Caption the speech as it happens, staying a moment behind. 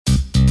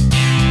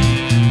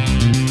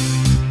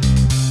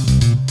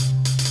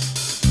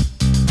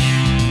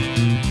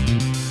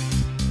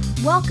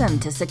Welcome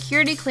to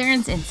Security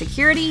Clearance and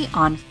Security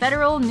on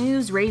Federal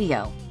News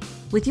Radio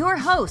with your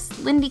hosts,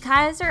 Lindy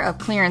Kaiser of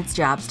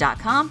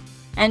ClearanceJobs.com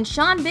and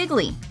Sean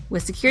Bigley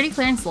with security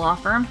clearance law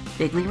firm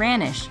Bigley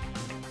Ranish.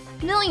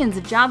 Millions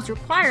of jobs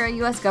require a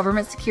U.S.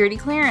 government security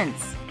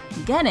clearance.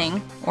 Getting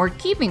or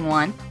keeping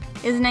one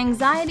is an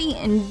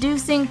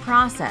anxiety-inducing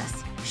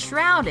process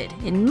shrouded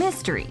in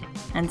mystery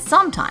and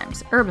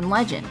sometimes urban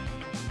legend.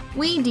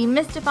 We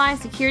demystify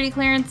security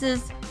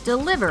clearances,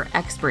 deliver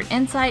expert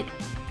insight,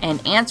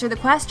 and answer the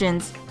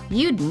questions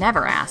you'd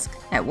never ask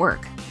at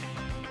work.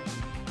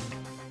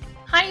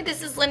 Hi,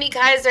 this is Lindy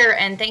Kaiser,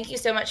 and thank you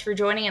so much for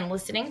joining and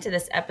listening to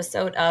this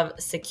episode of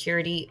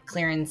Security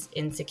Clearance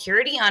and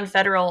Security on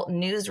Federal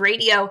News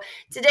Radio.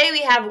 Today,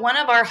 we have one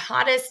of our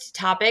hottest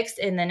topics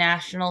in the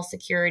national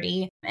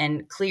security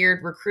and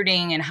cleared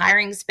recruiting and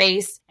hiring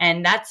space,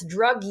 and that's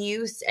drug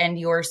use and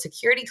your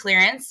security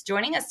clearance.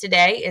 Joining us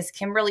today is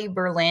Kimberly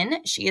Berlin.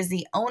 She is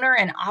the owner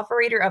and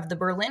operator of the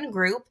Berlin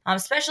Group,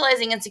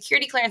 specializing in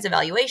security clearance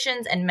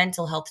evaluations and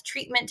mental health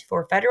treatment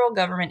for federal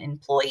government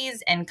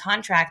employees and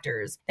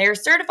contractors. They are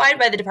certified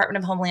by the Department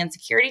of Homeland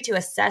Security to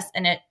assess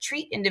and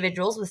treat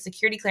individuals with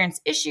security clearance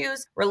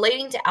issues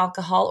relating to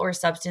alcohol or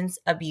substance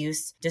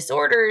abuse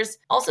disorders.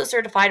 Also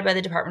certified by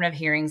the Department of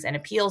Hearings and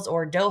Appeals,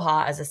 or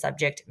DOHA, as a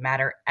subject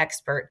matter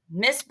expert.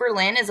 Ms.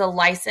 Berlin is a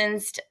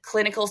licensed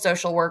clinical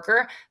social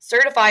worker,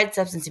 certified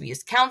substance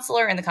abuse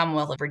counselor in the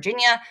Commonwealth of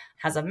Virginia,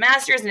 has a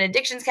master's in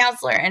addictions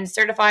counselor, and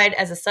certified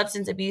as a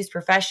substance abuse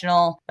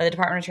professional by the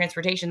Department of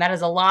Transportation. That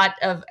is a lot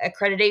of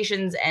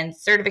accreditations and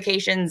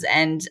certifications.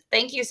 And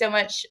thank you so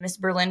much, Ms.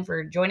 Berlin,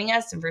 for joining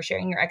us and for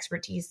sharing your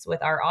expertise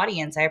with our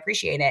audience. I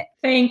appreciate it.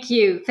 Thank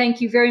you.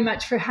 Thank you very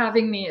much for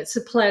having me. It's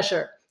a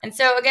pleasure. And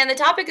so again, the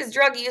topic is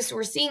drug use.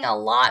 We're seeing a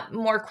lot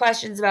more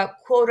questions about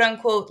quote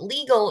unquote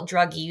legal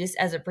drug use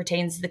as it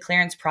pertains to the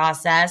clearance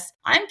process.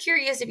 I'm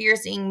curious if you're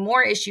seeing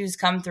more issues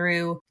come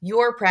through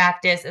your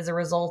practice as a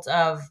result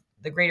of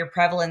the greater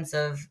prevalence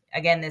of,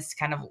 again, this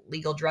kind of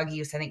legal drug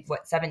use. I think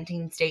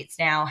 17 states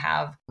now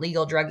have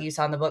legal drug use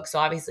on the books. So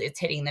obviously it's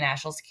hitting the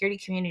national security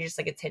community just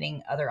like it's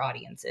hitting other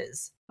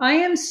audiences. I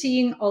am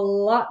seeing a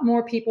lot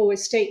more people with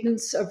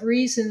statements of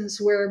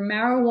reasons where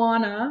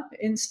marijuana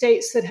in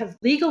states that have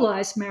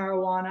legalized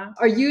marijuana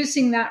are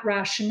using that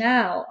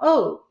rationale.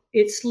 Oh,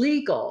 it's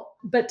legal.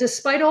 But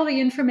despite all the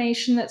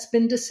information that's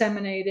been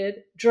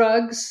disseminated,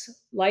 drugs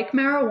like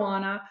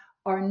marijuana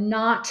are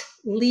not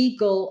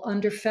legal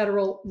under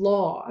federal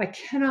law. I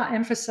cannot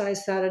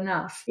emphasize that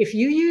enough. If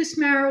you use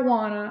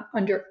marijuana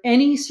under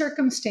any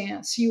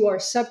circumstance, you are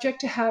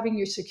subject to having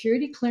your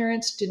security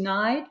clearance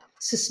denied,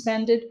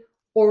 suspended,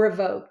 or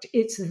revoked.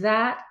 It's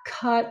that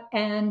cut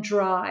and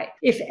dry.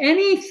 If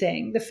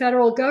anything, the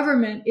federal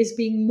government is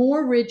being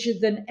more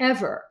rigid than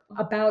ever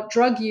about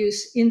drug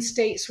use in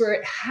states where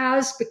it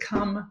has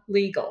become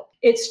legal.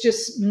 It's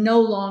just no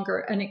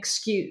longer an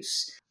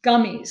excuse.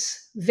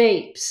 Gummies,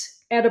 vapes,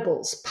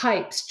 edibles,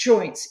 pipes,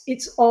 joints,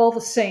 it's all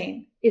the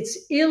same. It's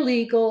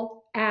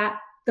illegal at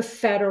the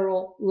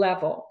federal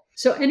level.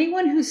 So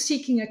anyone who's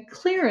seeking a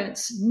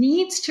clearance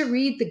needs to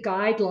read the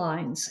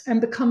guidelines and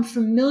become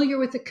familiar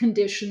with the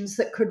conditions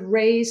that could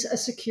raise a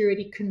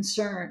security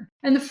concern.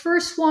 And the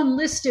first one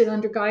listed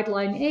under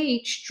Guideline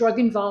H, drug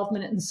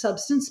involvement and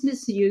substance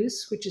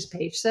misuse, which is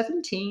page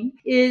 17,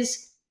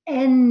 is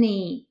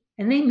any,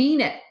 and they mean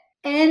it,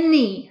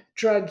 any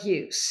drug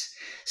use.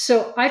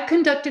 So I've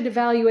conducted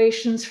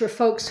evaluations for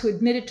folks who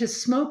admitted to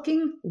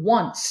smoking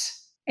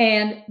once,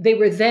 and they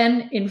were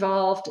then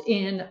involved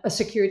in a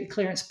security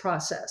clearance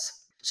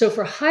process. So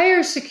for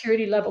higher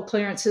security level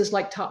clearances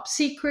like top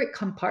secret,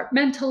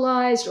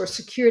 compartmentalized, or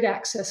secured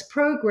access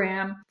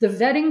program, the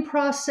vetting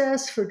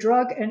process for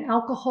drug and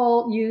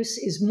alcohol use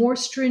is more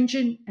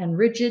stringent and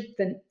rigid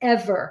than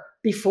ever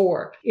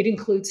before. It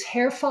includes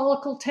hair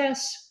follicle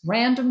tests,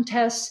 random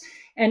tests,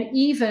 and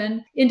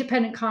even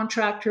independent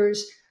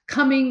contractors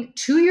coming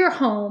to your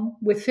home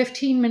with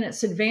 15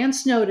 minutes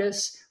advance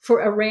notice for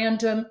a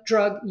random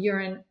drug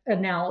urine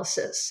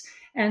analysis.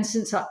 And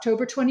since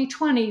October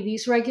 2020,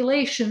 these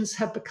regulations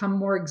have become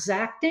more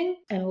exacting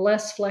and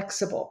less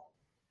flexible.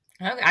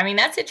 Okay. I mean,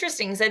 that's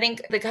interesting because I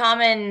think the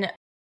common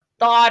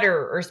thought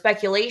or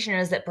speculation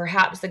is that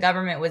perhaps the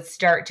government would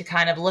start to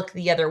kind of look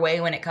the other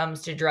way when it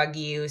comes to drug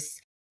use.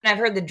 And I've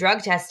heard the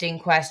drug testing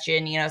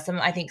question,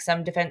 I think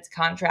some defense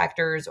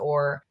contractors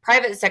or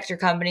private sector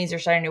companies are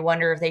starting to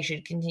wonder if they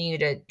should continue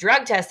to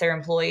drug test their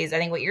employees. I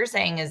think what you're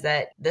saying is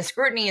that the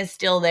scrutiny is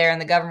still there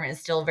and the government is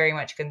still very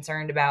much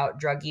concerned about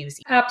drug use.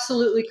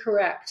 Absolutely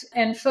correct.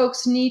 And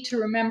folks need to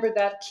remember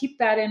that, keep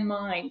that in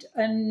mind,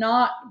 and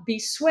not be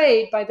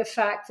swayed by the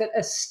fact that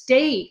a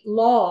state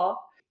law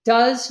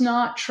does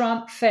not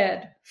trump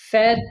Fed.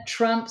 Fed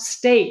trumps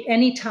state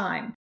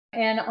anytime.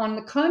 And on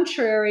the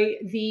contrary,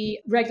 the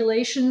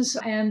regulations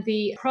and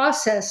the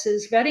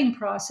processes, vetting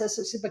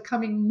processes, are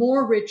becoming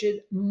more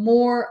rigid,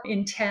 more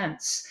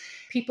intense.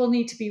 People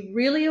need to be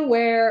really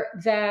aware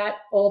that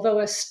although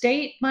a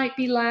state might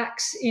be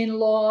lax in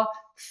law,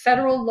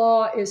 federal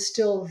law is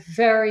still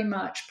very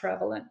much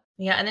prevalent.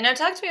 Yeah. And then now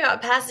talk to me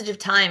about passage of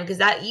time, because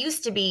that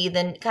used to be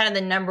the kind of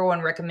the number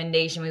one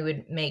recommendation we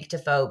would make to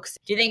folks.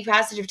 Do you think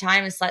passage of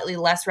time is slightly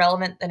less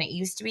relevant than it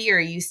used to be? Or are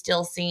you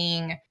still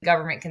seeing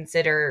government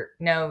consider,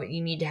 no,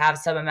 you need to have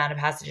some amount of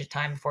passage of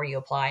time before you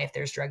apply if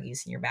there's drug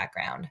use in your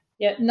background?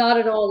 Yeah, not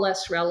at all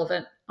less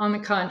relevant. On the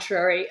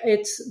contrary,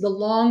 it's the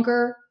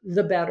longer,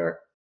 the better.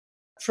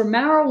 For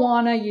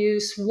marijuana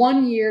use,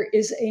 1 year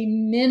is a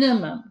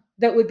minimum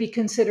that would be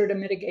considered a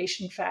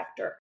mitigation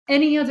factor.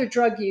 Any other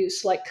drug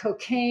use like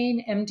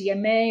cocaine,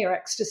 MDMA, or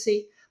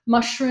ecstasy,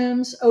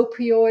 mushrooms,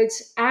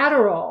 opioids,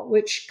 Adderall,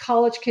 which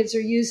college kids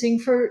are using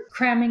for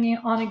cramming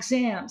on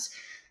exams,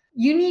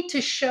 you need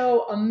to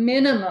show a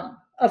minimum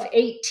of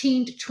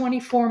 18 to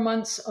 24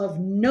 months of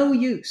no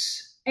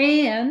use.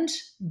 And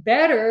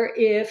better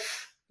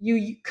if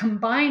you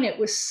combine it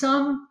with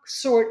some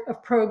sort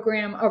of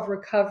program of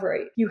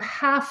recovery. You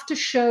have to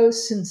show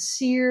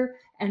sincere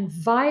and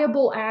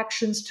viable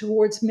actions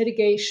towards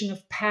mitigation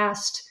of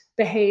past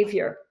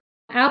behavior.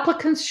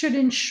 Applicants should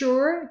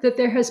ensure that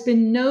there has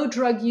been no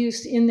drug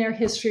use in their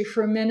history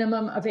for a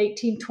minimum of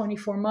 18,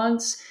 24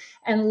 months,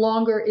 and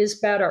longer is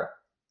better.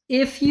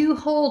 If you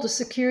hold a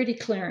security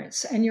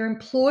clearance and you're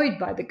employed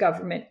by the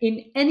government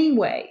in any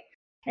way,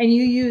 and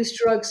you use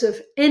drugs of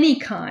any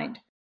kind,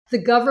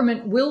 the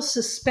government will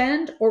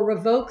suspend or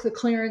revoke the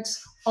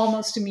clearance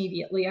almost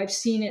immediately. I've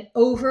seen it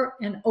over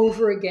and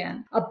over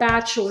again. A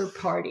bachelor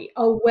party,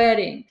 a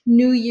wedding,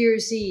 New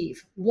Year's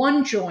Eve,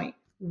 one joint,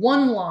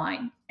 one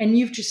line, and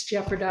you've just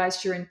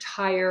jeopardized your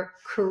entire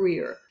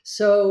career.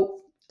 So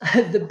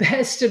the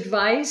best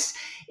advice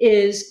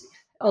is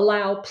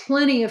allow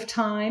plenty of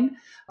time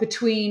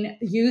between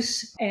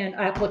use and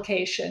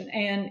application.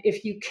 And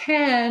if you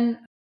can,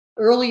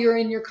 earlier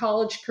in your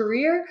college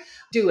career,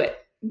 do it.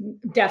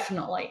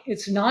 Definitely.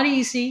 It's not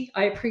easy.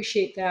 I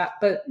appreciate that.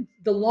 But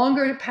the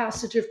longer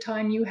passage of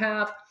time you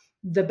have,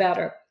 the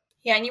better.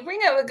 Yeah, and you bring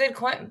up a good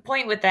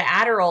point with the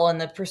Adderall and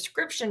the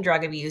prescription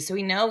drug abuse. So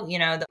we know,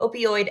 the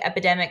opioid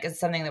epidemic is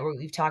something that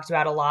we've talked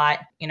about a lot,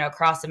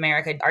 across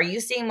America. Are you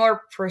seeing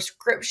more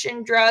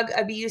prescription drug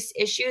abuse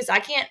issues? I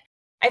feel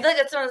like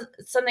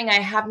that's something I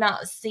have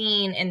not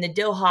seen in the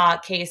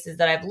Doha cases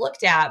that I've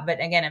looked at.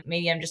 But again,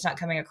 maybe I'm just not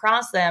coming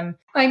across them.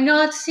 I'm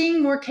not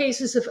seeing more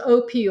cases of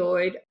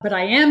opioid, but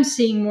I am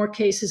seeing more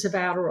cases of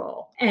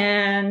Adderall.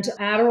 And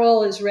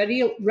Adderall is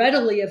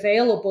readily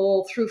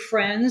available through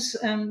friends,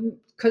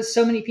 because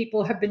so many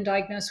people have been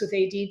diagnosed with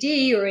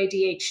ADD or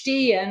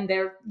ADHD, and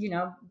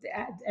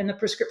and the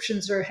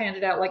prescriptions are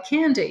handed out like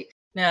candy.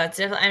 No, it's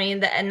definitely,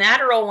 the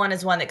Adderall one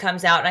is one that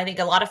comes out. And I think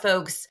a lot of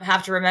folks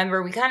have to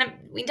remember, we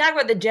talk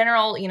about the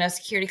general,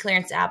 security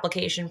clearance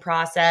application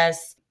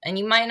process, and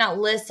you might not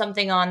list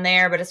something on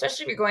there, but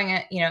especially if you're going,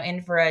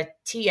 in for a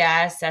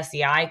TS,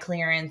 SCI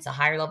clearance, a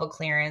higher level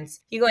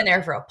clearance, you go in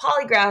there for a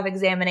polygraph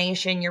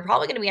examination, you're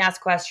probably going to be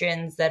asked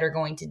questions that are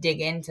going to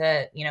dig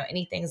into,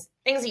 things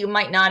that you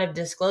might not have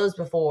disclosed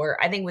before.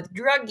 I think with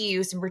drug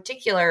use in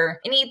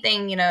particular,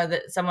 anything,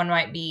 that someone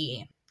might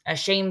be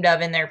ashamed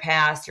of in their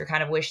past or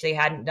kind of wish they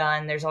hadn't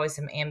done, there's always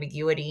some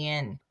ambiguity,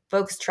 and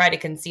folks try to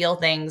conceal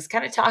things.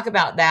 Kind of talk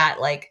about that,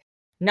 like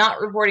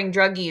not reporting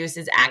drug use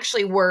is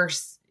actually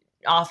worse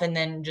often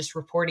than just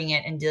reporting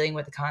it and dealing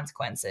with the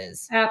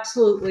consequences.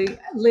 Absolutely,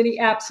 Liddy,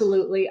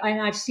 absolutely.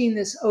 And I've seen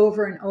this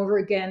over and over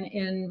again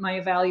in my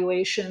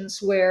evaluations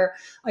where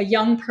a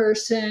young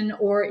person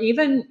or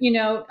even,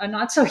 a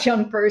not so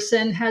young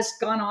person has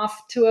gone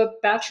off to a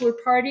bachelor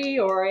party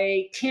or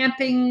a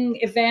camping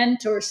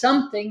event or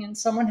something, and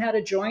someone had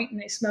a joint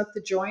and they smoked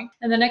the joint.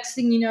 And the next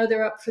thing you know,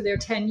 they're up for their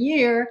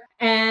 10-year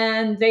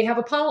and they have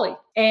a poly.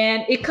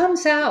 And it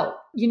comes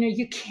out,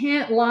 you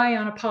can't lie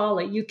on a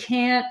poly. You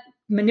can't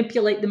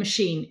manipulate the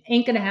machine.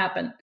 Ain't going to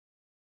happen.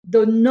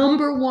 The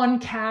number one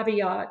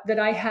caveat that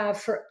I have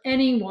for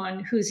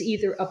anyone who's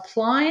either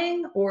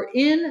applying or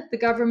in the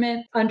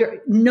government,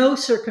 under no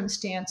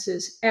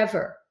circumstances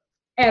ever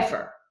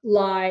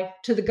lie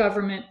to the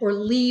government or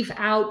leave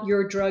out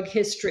your drug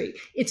history.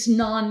 It's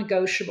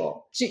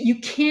non-negotiable. So you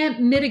can't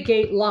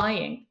mitigate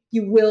lying.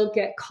 You will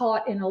get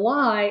caught in a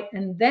lie.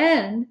 And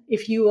then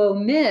if you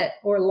omit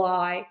or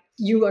lie,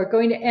 you are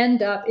going to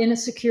end up in a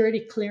security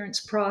clearance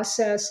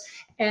process,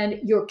 and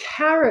your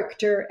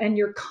character and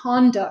your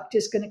conduct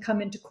is going to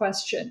come into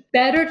question.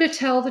 Better to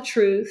tell the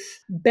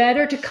truth,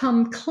 better to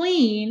come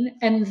clean,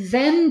 and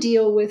then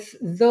deal with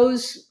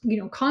those,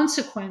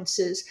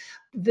 consequences.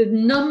 The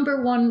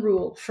number one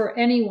rule for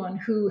anyone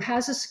who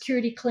has a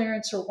security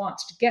clearance or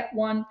wants to get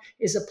one,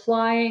 is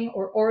applying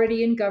or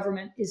already in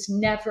government, is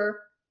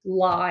never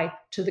lie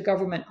to the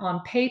government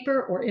on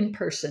paper or in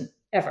person,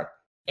 ever.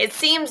 It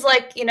seems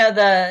like,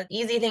 the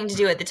easy thing to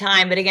do at the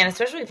time. But again,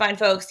 especially if you find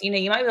folks, you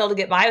might be able to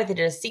get by with it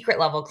at a secret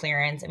level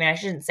clearance. I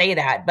shouldn't say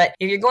that. But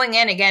if you're going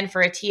in again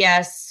for a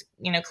TS,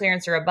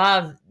 clearance or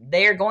above,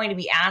 they're going to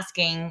be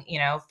asking,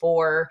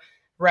 for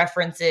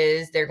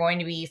references. They're going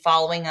to be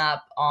following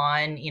up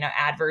on,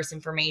 adverse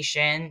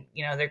information.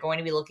 They're going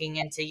to be looking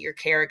into your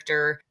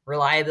character,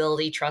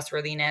 reliability,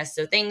 trustworthiness.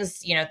 So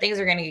things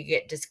are going to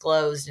get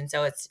disclosed. And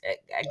so it's,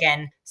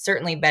 again,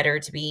 certainly better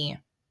to be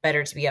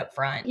better to be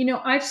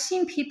upfront. I've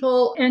seen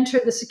people enter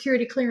the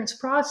security clearance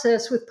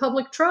process with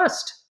public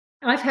trust.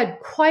 I've had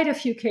quite a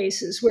few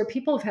cases where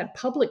people have had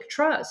public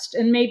trust,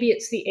 and maybe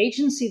it's the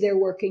agency they're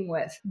working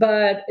with,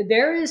 but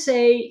there is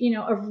a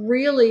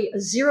really a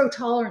zero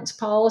tolerance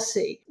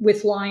policy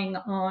with lying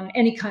on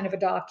any kind of a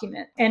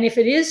document. And if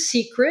it is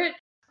secret,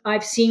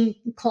 I've seen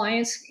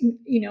clients,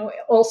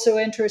 also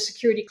enter a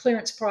security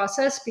clearance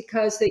process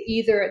because they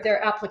either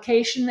their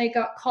application they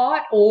got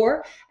caught,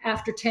 or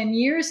after 10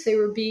 years they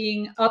were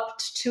being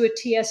upped to a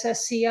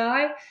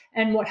TSSCI.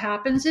 And what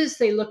happens is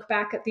they look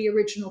back at the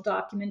original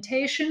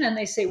documentation and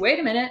they say, wait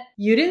a minute,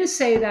 you didn't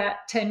say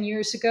that 10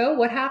 years ago.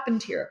 What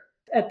happened here?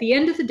 At the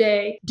end of the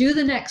day, do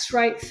the next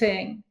right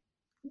thing,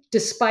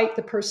 despite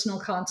the personal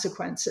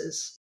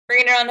consequences.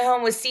 Bringing it on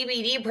home with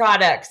CBD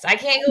products. I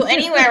can't go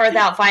anywhere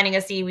without finding a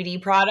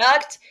CBD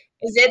product.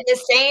 Is it the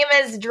same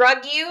as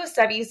drug use?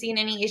 Have you seen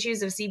any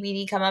issues of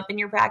CBD come up in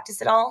your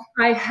practice at all?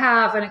 I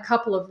have, in a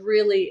couple of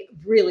really,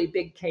 really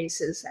big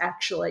cases,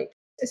 actually.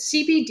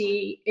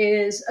 CBD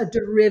is a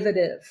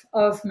derivative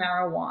of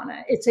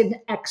marijuana. It's an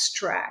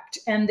extract.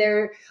 And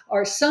there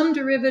are some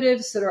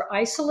derivatives that are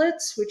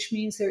isolates, which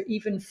means they're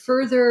even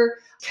further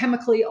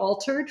chemically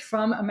altered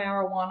from a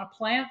marijuana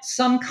plant.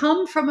 Some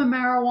come from a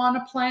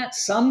marijuana plant,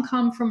 some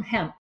come from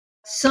hemp.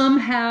 Some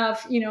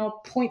have,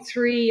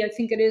 0.3, I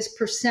think it is,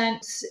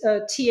 percent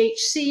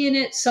THC in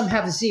it. Some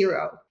have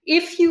 0.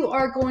 If you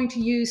are going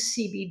to use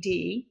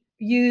CBD,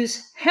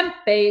 use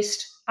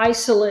hemp-based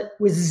isolate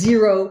with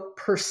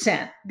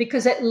 0%,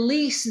 because at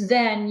least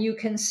then you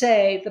can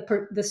say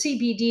the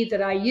CBD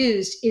that I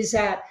used is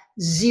at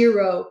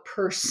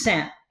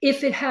 0%.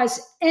 If it has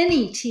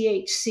any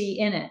THC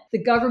in it,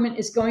 the government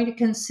is going to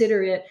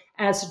consider it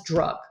as a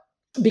drug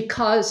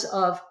because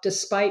of,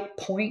 despite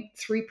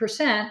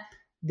 0.3%,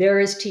 there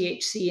is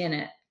THC in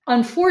it.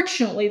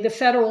 Unfortunately, the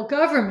federal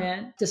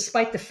government,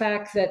 despite the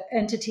fact that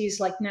entities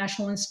like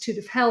National Institute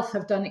of Health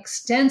have done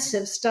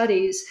extensive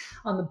studies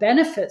on the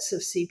benefits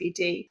of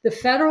CBD, the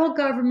federal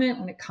government,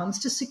 when it comes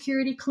to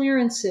security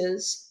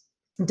clearances,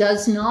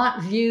 does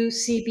not view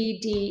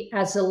CBD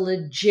as a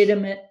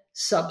legitimate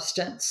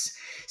substance.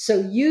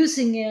 So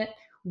using it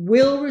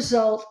will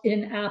result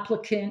in an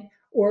applicant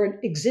or an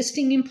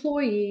existing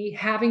employee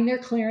having their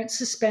clearance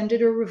suspended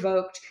or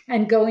revoked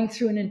and going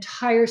through an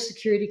entire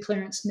security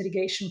clearance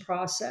mitigation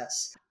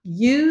process.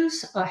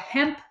 Use a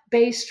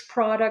hemp-based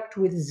product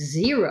with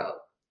 0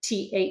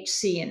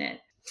 THC in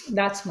it.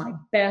 That's my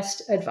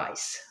best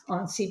advice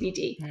on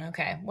CBD.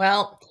 Okay.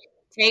 Well,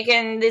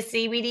 taking the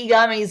CBD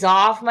gummies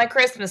off my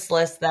Christmas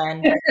list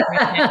then.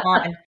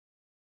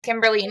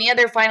 Kimberly, any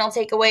other final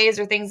takeaways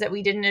or things that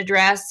we didn't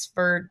address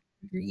for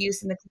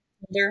use in the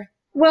calendar?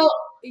 Well,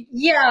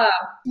 yeah,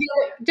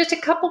 just a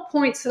couple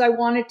points that I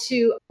wanted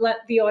to let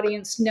the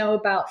audience know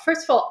about.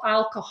 First of all,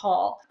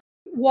 alcohol.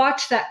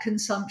 Watch that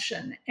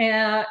consumption.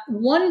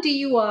 One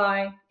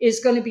DUI is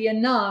going to be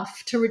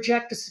enough to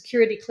reject a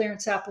security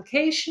clearance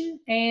application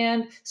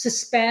and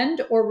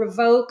suspend or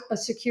revoke a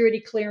security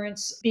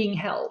clearance being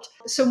held.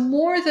 So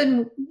more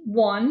than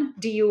one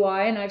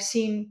DUI, and I've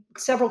seen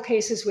several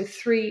cases with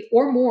 3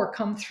 or more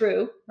come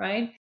through,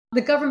 right?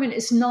 The government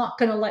is not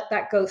going to let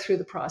that go through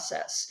the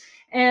process.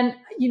 And,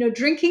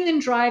 drinking and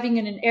driving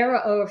in an era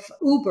of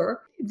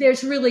Uber,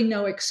 there's really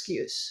no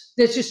excuse.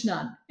 There's just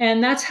none.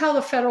 And that's how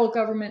the federal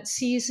government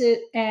sees it.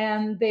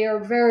 And they are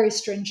very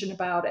stringent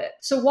about it.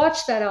 So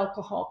watch that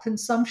alcohol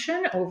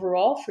consumption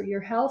overall for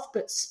your health,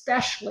 but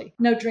especially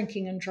no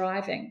drinking and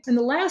driving. And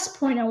the last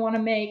point I want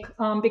to make,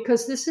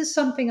 because this is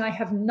something I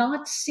have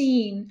not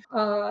seen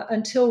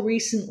until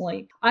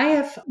recently, I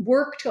have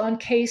worked on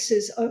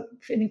cases of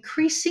an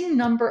increasing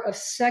number of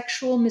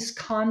sexual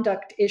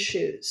misconduct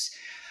issues.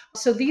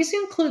 So these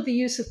include the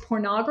use of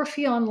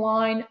pornography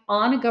online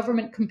on a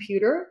government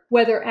computer,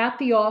 whether at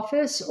the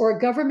office or a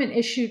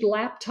government-issued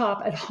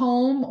laptop at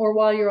home or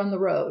while you're on the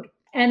road.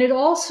 And it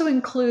also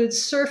includes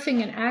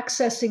surfing and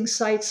accessing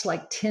sites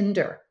like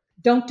Tinder.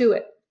 Don't do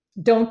it.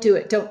 Don't do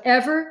it. Don't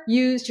ever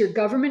use your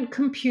government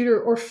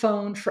computer or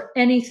phone for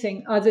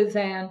anything other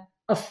than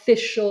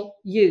official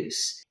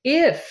use.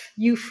 If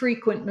you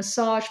frequent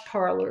massage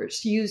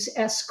parlors, use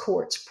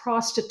escorts,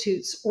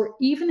 prostitutes, or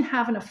even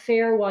have an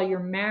affair while you're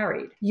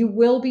married, you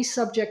will be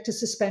subject to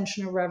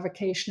suspension or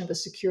revocation of a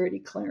security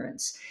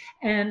clearance.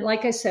 And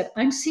like I said,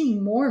 I'm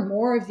seeing more and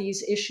more of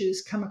these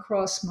issues come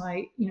across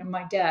my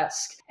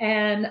desk,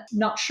 and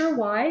not sure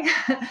why,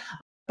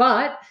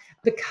 but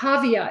the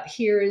caveat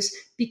here is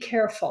be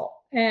careful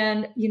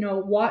and,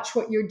 watch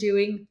what you're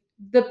doing.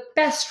 The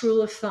best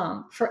rule of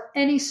thumb for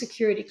any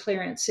security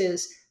clearance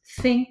is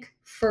think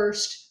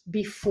first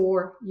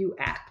before you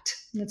act.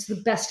 That's the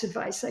best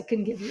advice I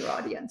can give your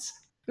audience.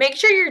 Make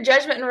sure your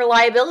judgment and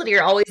reliability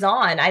are always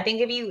on. I think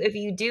if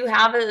you do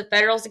have a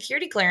federal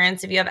security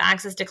clearance, if you have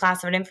access to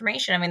classified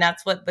information,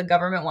 that's what the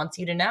government wants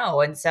you to know.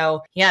 And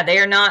so, they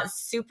are not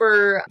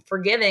super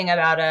forgiving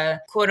about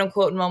a quote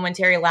unquote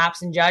momentary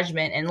lapse in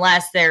judgment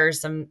unless there's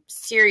some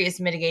serious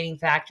mitigating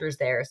factors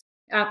there.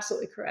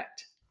 Absolutely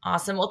correct.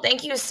 Awesome. Well,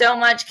 thank you so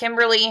much,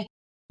 Kimberly.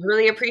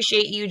 Really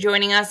appreciate you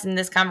joining us in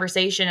this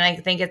conversation. I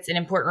think it's an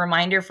important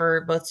reminder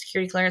for both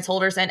security clearance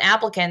holders and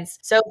applicants.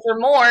 So for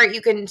more,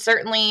 you can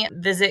certainly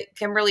visit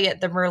Kimberly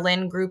at the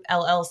Merlin Group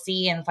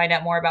LLC and find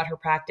out more about her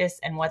practice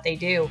and what they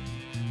do.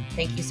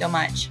 Thank you so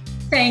much.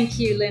 Thank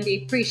you,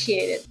 Lindy.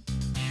 Appreciate it.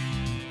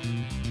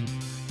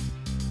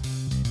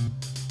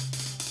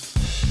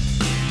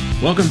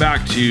 Welcome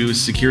back to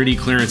Security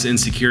Clearance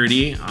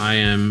Insecurity. I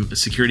am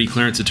security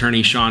clearance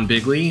attorney Sean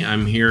Bigley.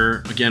 I'm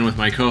here again with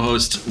my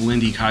co-host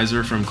Lindy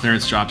Kaiser from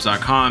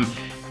clearancejobs.com.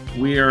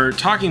 We are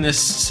talking this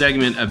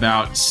segment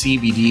about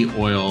CBD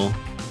oil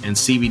and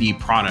CBD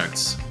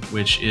products,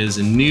 which is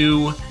a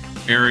new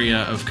area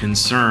of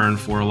concern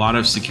for a lot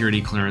of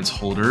security clearance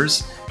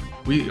holders.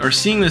 We are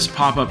seeing this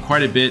pop up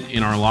quite a bit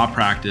in our law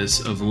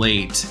practice of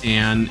late,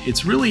 and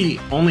it's really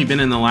only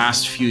been in the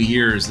last few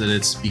years that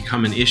it's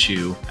become an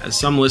issue. As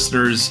some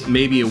listeners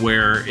may be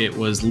aware, it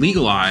was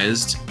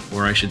legalized,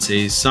 or I should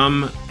say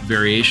some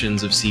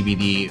variations of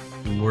CBD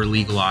were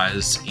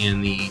legalized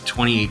in the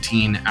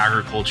 2018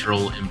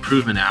 Agricultural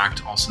Improvement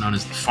Act, also known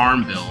as the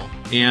Farm Bill.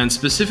 And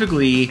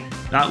specifically,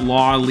 that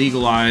law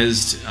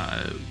legalized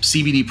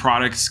CBD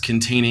products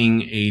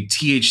containing a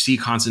THC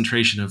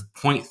concentration of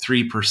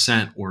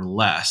 0.3% or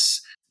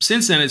less.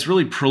 Since then, it's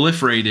really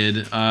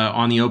proliferated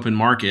on the open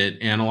market,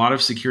 and a lot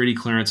of security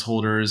clearance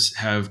holders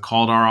have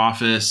called our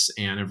office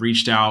and have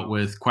reached out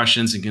with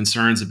questions and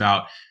concerns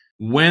about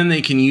when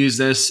they can use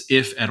this,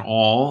 if at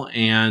all,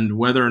 and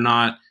whether or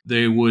not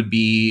they would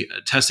be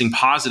testing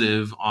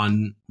positive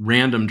on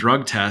random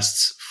drug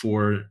tests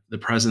for the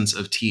presence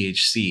of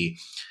THC.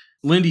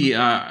 Lindy,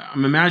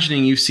 I'm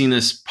imagining you've seen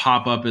this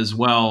pop up as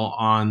well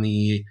on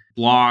the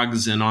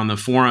blogs and on the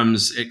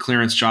forums at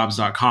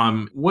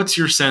clearancejobs.com. What's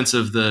your sense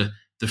of the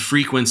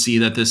frequency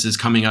that this is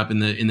coming up in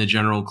the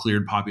general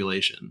cleared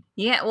population?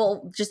 Yeah,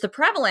 well, just the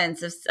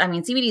prevalence of,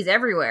 CBD is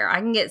everywhere. I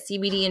can get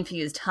CBD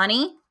infused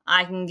honey.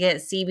 I can get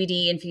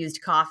CBD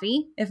infused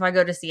coffee if I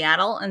go to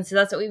Seattle. And so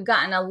that's what we've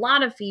gotten a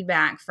lot of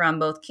feedback from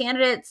both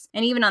candidates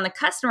and even on the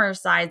customer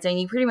side, saying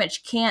you pretty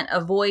much can't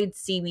avoid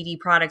CBD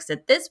products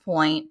at this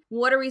point.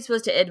 What are we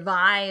supposed to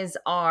advise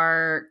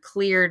our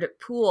cleared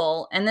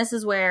pool? And this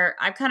is where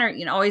I've kind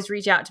of, always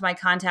reach out to my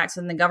contacts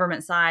on the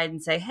government side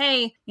and say,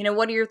 hey,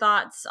 what are your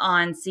thoughts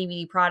on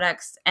CBD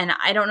products? And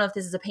I don't know if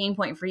this is a pain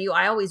point for you.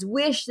 I always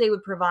wish they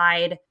would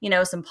provide,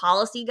 some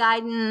policy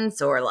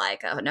guidance or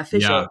like an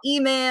official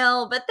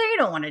email, but they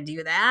don't want to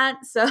do that.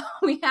 So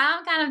we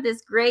have kind of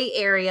this gray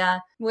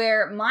area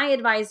where my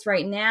advice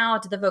right now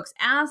to the folks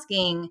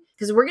asking,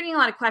 because we're getting a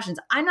lot of questions,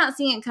 I'm not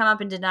seeing it come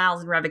up in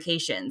denials and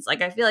revocations.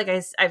 Like I feel like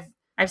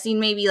I've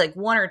seen maybe like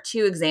one or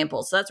two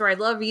examples. So that's where I'd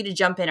love you to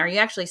jump in. Are you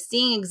actually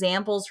seeing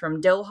examples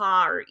from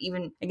Doha, or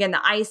even, again,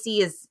 the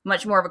IC is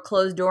much more of a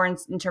closed door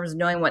in terms of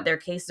knowing what their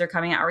cases are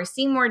coming out? Are we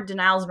seeing more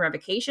denials and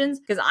revocations?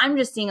 Because I'm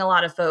just seeing a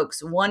lot of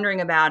folks wondering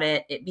about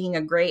it being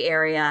a gray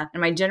area.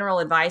 And my general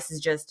advice is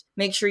just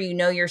make sure you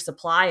know your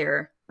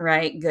supplier,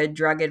 right? Good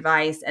drug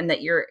advice, and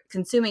that you're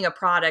consuming a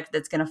product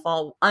that's going to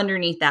fall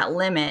underneath that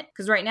limit.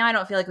 Because right now, I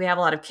don't feel like we have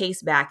a lot of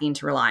case backing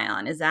to rely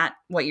on. Is that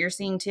what you're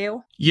seeing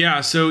too? Yeah.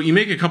 So you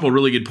make a couple of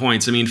really good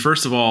points. I mean,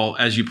 first of all,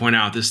 as you point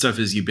out, this stuff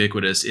is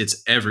ubiquitous.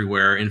 It's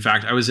everywhere. In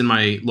fact, I was in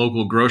my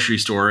local grocery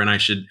store, and I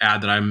should add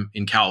that I'm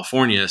in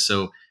California,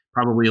 so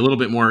probably a little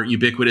bit more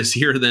ubiquitous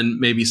here than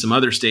maybe some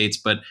other states.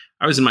 But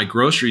I was in my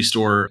grocery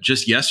store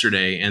just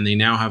yesterday, and they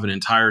now have an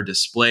entire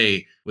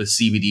display with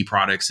CBD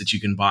products that you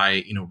can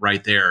buy,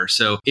 right there.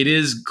 So it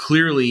is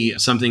clearly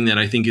something that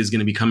I think is going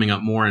to be coming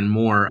up more and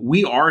more.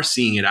 We are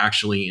seeing it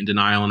actually in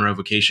denial and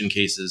revocation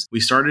cases. We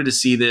started to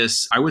see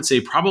this, I would say,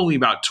 probably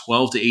about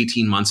 12 to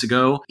 18 months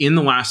ago. In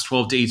the last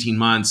 12 to 18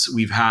 months,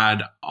 we've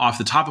had, off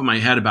the top of my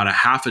head, about a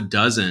half a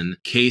dozen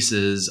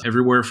cases,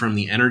 everywhere from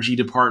the energy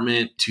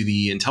department to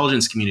the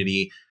intelligence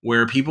community,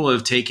 where people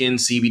have taken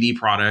CBD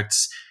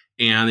products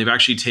and they've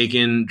actually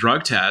taken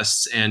drug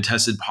tests and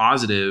tested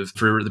positive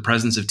for the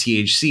presence of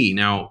THC.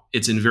 Now,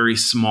 it's in very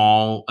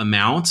small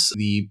amounts,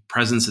 the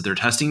presence that they're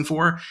testing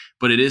for,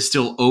 but it is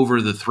still over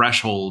the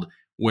threshold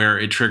where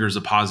it triggers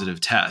a positive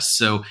test.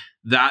 So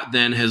that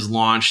then has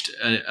launched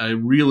a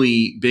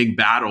really big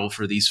battle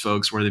for these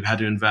folks, where they've had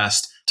to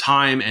invest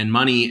time and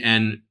money,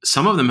 and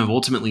some of them have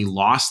ultimately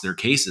lost their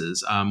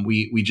cases.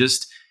 We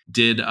just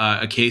did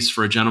a case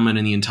for a gentleman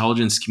in the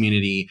intelligence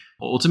community,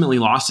 ultimately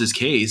lost his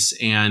case,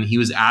 and he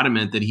was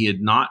adamant that he had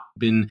not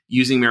been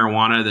using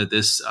marijuana, that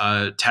this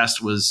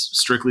test was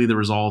strictly the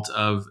result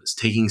of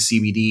taking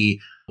CBD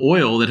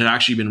oil that had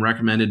actually been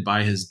recommended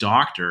by his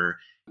doctor.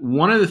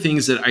 One of the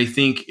things that I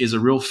think is a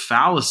real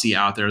fallacy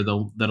out there,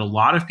 though, that a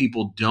lot of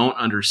people don't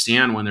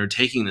understand when they're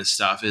taking this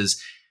stuff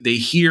is they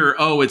hear,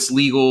 oh, it's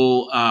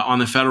legal on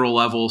the federal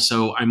level,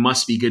 so I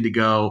must be good to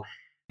go.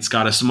 It's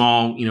got a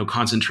small,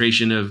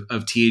 concentration of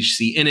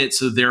THC in it,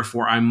 so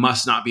therefore I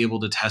must not be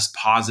able to test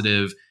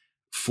positive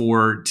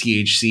for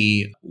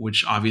THC,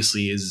 which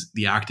obviously is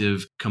the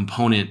active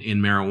component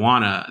in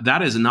marijuana.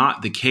 That is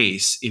not the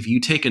case. If you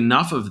take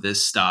enough of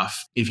this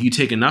stuff,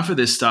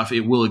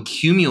 it will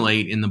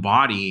accumulate in the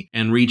body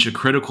and reach a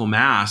critical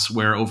mass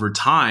where over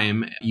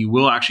time you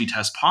will actually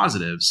test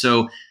positive.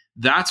 So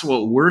that's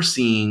what we're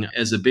seeing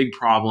as a big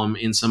problem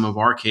in some of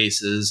our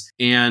cases.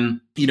 And,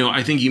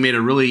 I think you made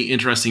a really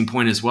interesting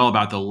point as well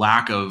about the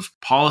lack of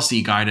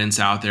policy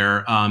guidance out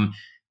there.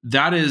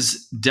 That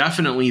is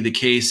definitely the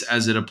case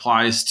as it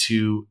applies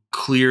to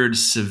cleared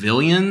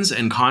civilians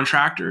and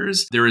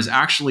contractors. There is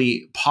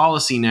actually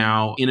policy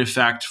now in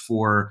effect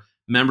for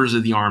members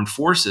of the armed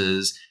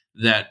forces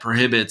that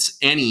prohibits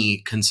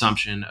any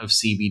consumption of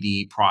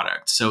CBD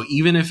products. So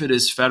even if it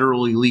is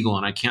federally legal,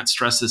 and I can't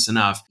stress this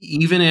enough,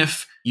 even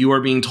if you are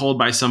being told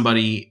by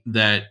somebody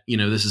that,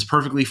 this is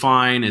perfectly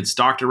fine, it's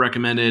doctor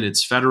recommended,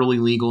 it's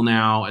federally legal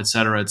now, et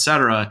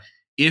cetera,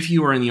 if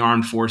you are in the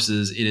armed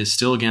forces, it is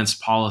still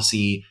against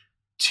policy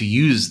to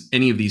use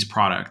any of these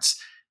products.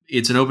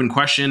 It's an open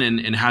question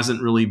and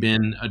hasn't really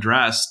been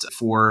addressed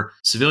for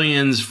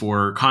civilians,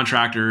 for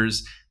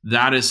contractors.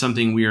 That is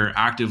something we are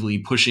actively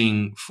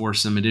pushing for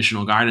some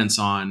additional guidance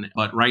on.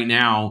 But right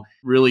now,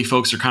 really,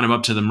 folks are kind of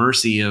up to the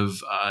mercy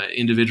of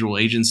individual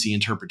agency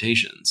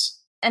interpretations.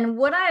 And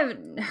what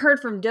I've heard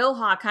from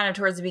Doha kind of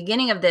towards the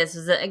beginning of this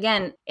is that,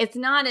 again, it's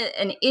not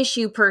an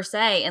issue per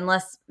se,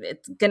 unless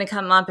it's going to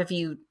come up if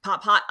you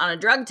pop hot on a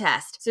drug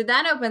test. So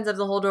that opens up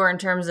the whole door in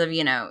terms of,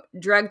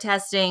 drug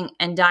testing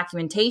and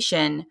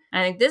documentation.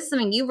 And I think this is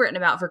something you've written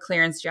about for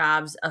clearance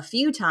jobs a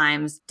few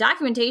times.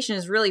 Documentation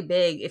is really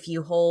big if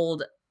you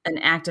hold an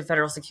active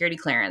federal security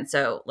clearance.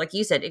 So like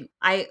you said,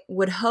 I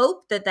would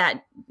hope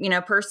that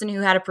person who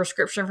had a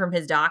prescription from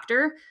his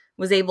doctor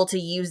was able to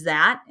use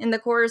that in the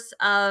course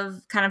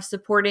of kind of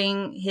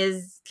supporting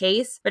his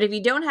case. But if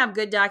you don't have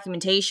good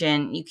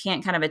documentation, you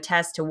can't kind of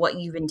attest to what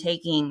you've been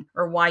taking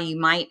or why you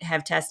might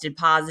have tested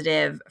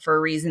positive for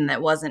a reason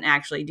that wasn't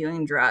actually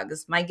doing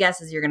drugs. My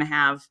guess is you're going to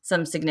have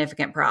some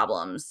significant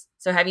problems.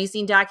 So have you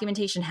seen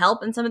documentation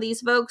help in some of these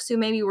folks who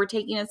maybe were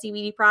taking a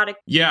CBD product?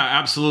 Yeah,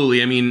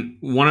 absolutely. I mean,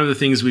 one of the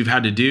things we've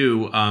had to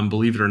do,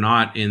 believe it or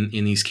not, in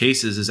these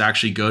cases is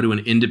actually go to an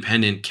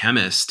independent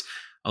chemist,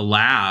 a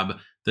lab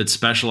that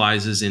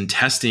specializes in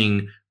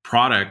testing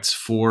products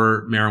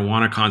for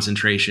marijuana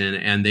concentration.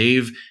 And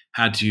they've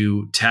had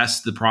to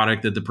test the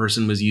product that the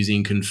person was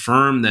using,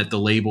 confirm that the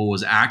label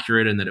was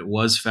accurate and that it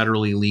was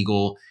federally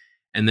legal.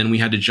 And then we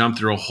had to jump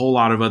through a whole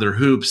lot of other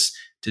hoops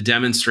to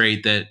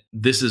demonstrate that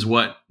this is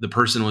what the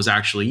person was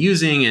actually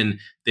using and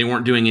they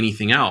weren't doing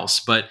anything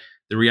else. But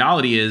the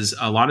reality is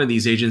a lot of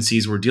these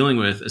agencies we're dealing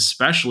with,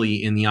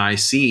 especially in the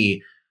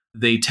IC,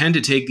 they tend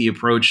to take the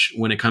approach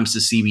when it comes to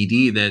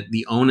CBD that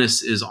the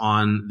onus is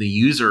on the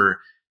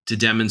user to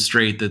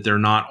demonstrate that they're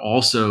not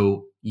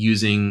also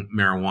using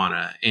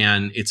marijuana.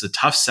 And it's a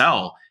tough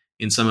sell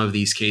in some of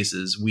these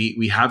cases.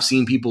 We have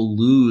seen people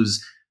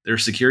lose their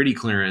security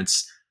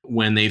clearance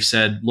when they've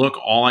said, look,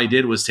 all I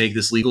did was take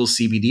this legal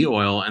CBD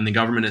oil, and the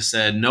government has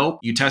said, nope,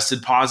 you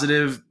tested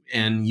positive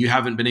and you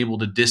haven't been able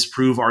to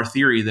disprove our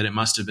theory that it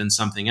must have been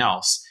something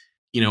else.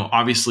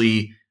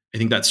 Obviously, I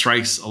think that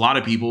strikes a lot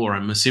of people, or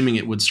I'm assuming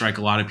it would strike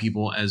a lot of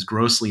people as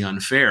grossly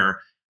unfair.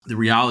 The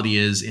reality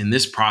is in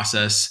this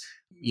process,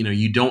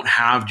 you don't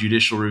have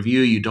judicial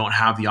review. You don't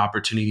have the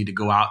opportunity to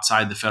go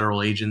outside the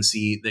federal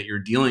agency that you're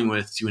dealing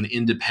with to an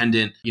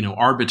independent,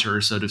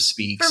 arbiter, so to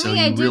speak. For me,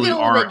 so I you do really get a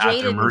little are bit at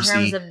jaded their mercy.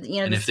 In terms of, and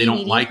the if they don't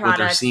CBD like what they're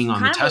products, seeing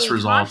on the test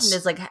results,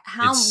 is like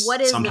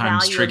what is the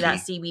value tricky. of that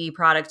CBD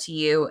product to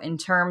you in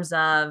terms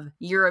of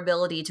your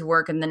ability to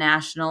work in the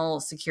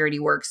national security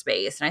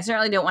workspace? And I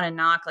certainly don't want to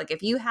knock, like,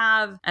 if you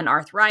have an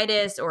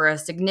arthritis or a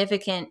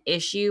significant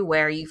issue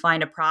where you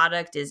find a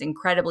product is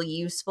incredibly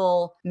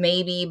useful,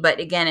 maybe. But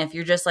again, if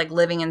you're just like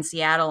living in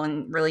Seattle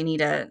and really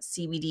need a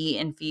CBD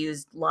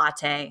infused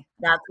latte,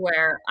 that's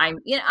where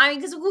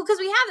because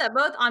we have that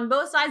both on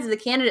both sides of the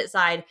candidate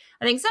side.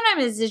 I think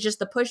sometimes it's just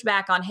the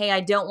pushback on, hey, I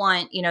don't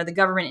want, the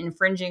government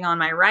infringing on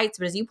my rights.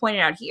 But as you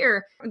pointed out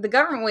here, the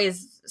government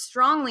weighs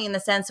strongly in the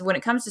sense of when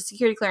it comes to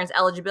security clearance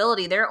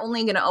eligibility, they're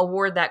only going to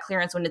award that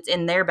clearance when it's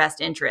in their best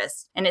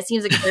interest. And it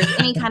seems like if there's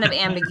any kind of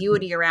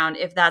ambiguity around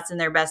if that's in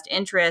their best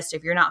interest,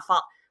 if you're not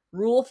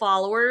rule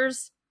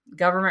followers,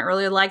 government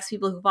really likes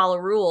people who follow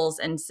rules.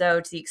 And so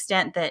to the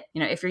extent that,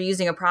 if you're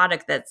using a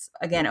product that's,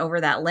 again,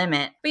 over that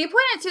limit. But you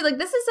pointed to, like,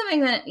 this is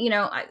something that,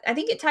 I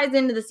think it ties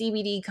into the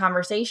CBD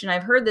conversation.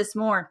 I've heard this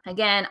more.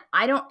 Again,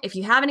 if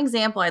you have an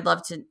example, I'd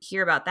love to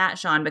hear about that,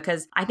 Sean,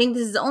 because I think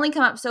this has only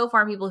come up so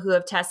far in people who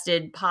have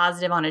tested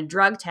positive on a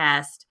drug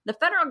test. The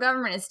federal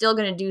government is still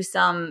going to do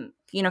some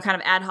kind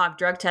of ad hoc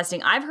drug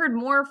testing. I've heard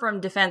more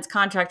from defense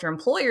contractor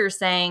employers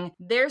saying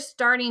they're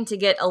starting to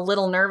get a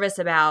little nervous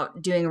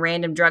about doing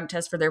random drug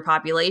tests for their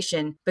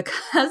population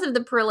because of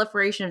the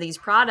proliferation of these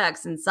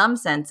products in some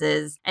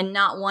senses and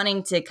not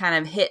wanting to kind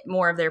of hit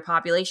more of their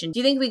population. Do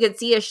you think we could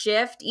see a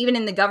shift even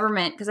in the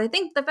government? Because I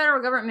think the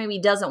federal government maybe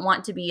doesn't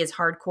want to be as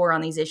hardcore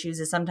on these issues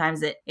as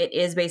sometimes it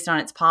is based on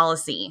its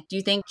policy. Do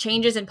you think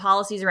changes in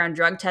policies around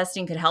drug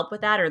testing could help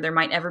with that, or there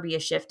might ever be a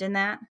shift in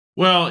that?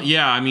 Well,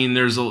 yeah, I mean,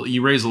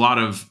 you raise a lot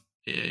of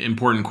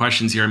important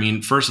questions here. I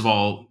mean, first of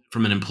all,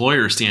 from an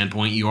employer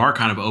standpoint, you are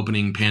kind of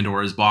opening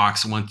Pandora's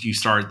box once you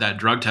start that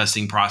drug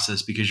testing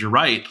process, because you're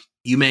right.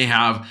 You may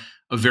have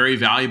a very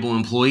valuable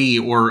employee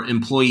or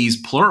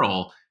employees,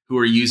 plural, who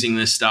are using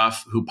this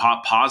stuff who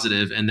pop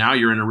positive, and now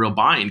you're in a real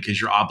bind because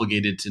you're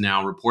obligated to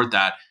now report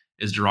that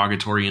as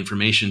derogatory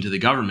information to the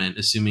government,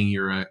 assuming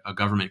you're a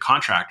government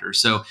contractor.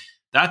 So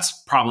that's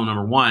problem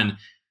number one.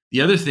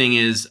 The other thing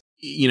is,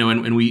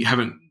 and we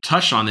haven't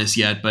touched on this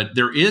yet, but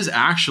there is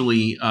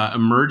actually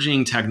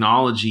emerging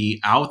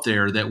technology out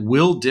there that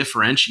will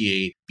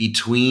differentiate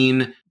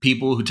between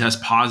people who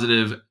test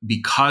positive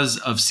because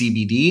of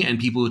CBD and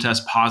people who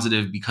test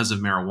positive because of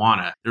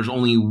marijuana. There's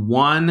only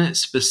one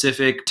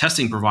specific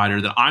testing provider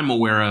that I'm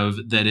aware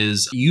of that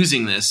is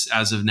using this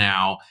as of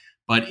now.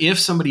 But if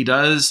somebody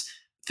does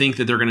think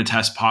that they're going to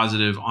test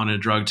positive on a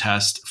drug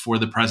test for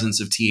the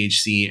presence of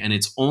THC, and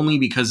it's only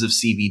because of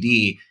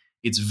CBD,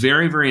 it's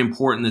very, very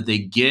important that they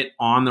get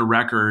on the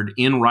record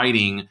in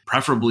writing,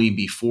 preferably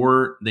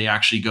before they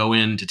actually go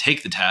in to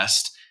take the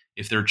test.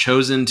 If they're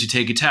chosen to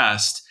take a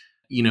test,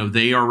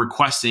 they are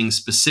requesting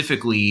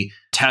specifically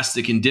tests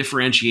that can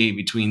differentiate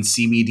between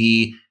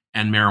CBD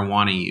and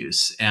marijuana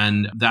use.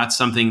 And that's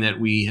something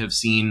that we have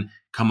seen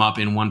come up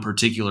in one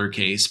particular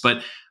case.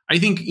 But I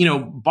think,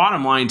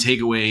 bottom line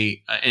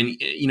takeaway, and,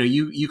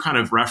 you kind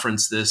of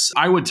referenced this,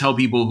 I would tell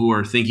people who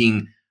are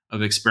thinking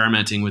of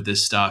experimenting with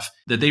this stuff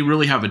that they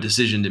really have a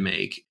decision to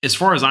make. As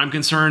far as I'm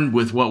concerned,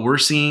 with what we're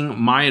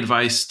seeing, my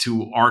advice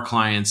to our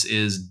clients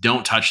is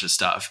don't touch this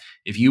stuff.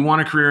 If you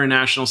want a career in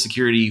national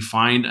security,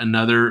 find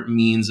another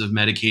means of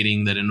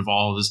medicating that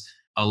involves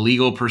a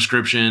legal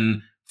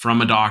prescription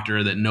from a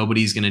doctor that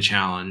nobody's going to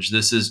challenge.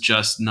 This is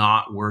just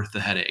not worth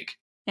the headache.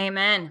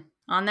 Amen.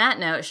 On that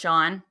note,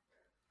 Sean,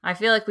 I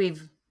feel like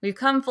we've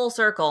come full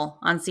circle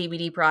on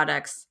CBD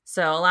products.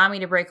 So allow me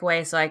to break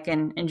away so I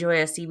can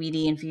enjoy a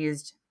CBD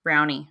infused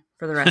brownie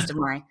for the rest of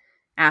my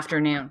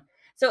afternoon.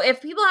 So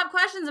if people have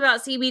questions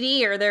about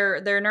CBD or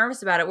they're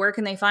nervous about it, where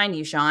can they find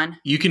you, Sean?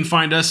 You can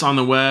find us on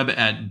the web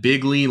at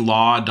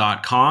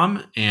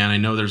bigleylaw.com. And I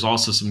know there's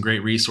also some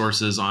great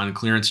resources on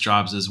clearance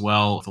jobs as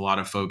well, with a lot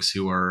of folks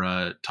who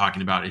are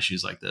talking about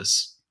issues like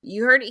this.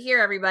 You heard it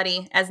here,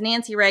 everybody. As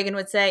Nancy Reagan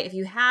would say, if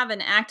you have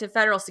an active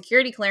federal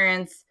security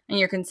clearance and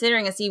you're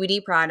considering a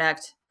CBD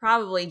product,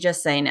 probably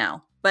just say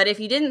no. But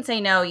if you didn't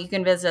say no, you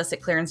can visit us at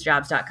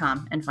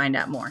clearancejobs.com and find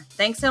out more.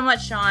 Thanks so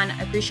much, Sean.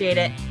 I appreciate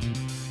it.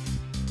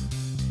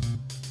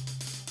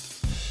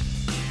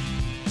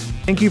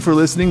 Thank you for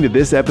listening to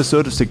this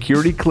episode of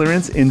Security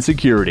Clearance in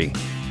Security.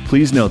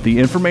 Please note the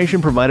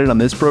information provided on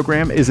this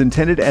program is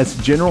intended as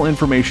general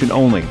information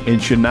only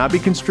and should not be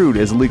construed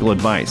as legal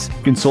advice.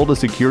 Consult a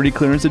security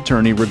clearance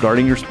attorney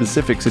regarding your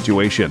specific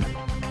situation.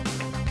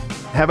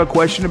 Have a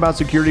question about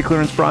security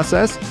clearance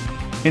process?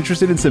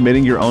 Interested in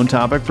submitting your own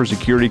topic for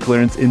Security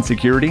Clearance in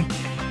Security?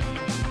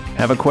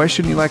 Have a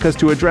question you'd like us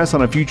to address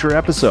on a future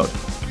episode?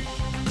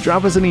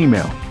 Drop us an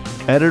email,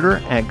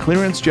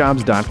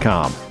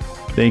 editor@clearancejobs.com.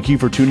 Thank you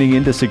for tuning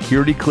in to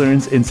Security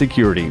Clearance in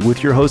Security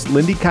with your host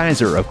Lindy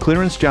Kaiser of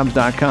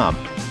clearancejobs.com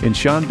and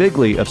Sean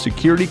Bigley of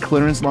security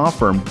clearance law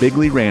firm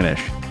Bigley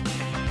Ranish.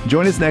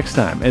 Join us next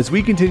time as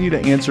we continue to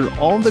answer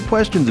all the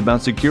questions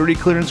about security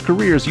clearance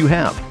careers you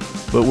have,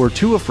 but were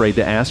too afraid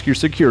to ask your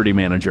security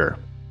manager.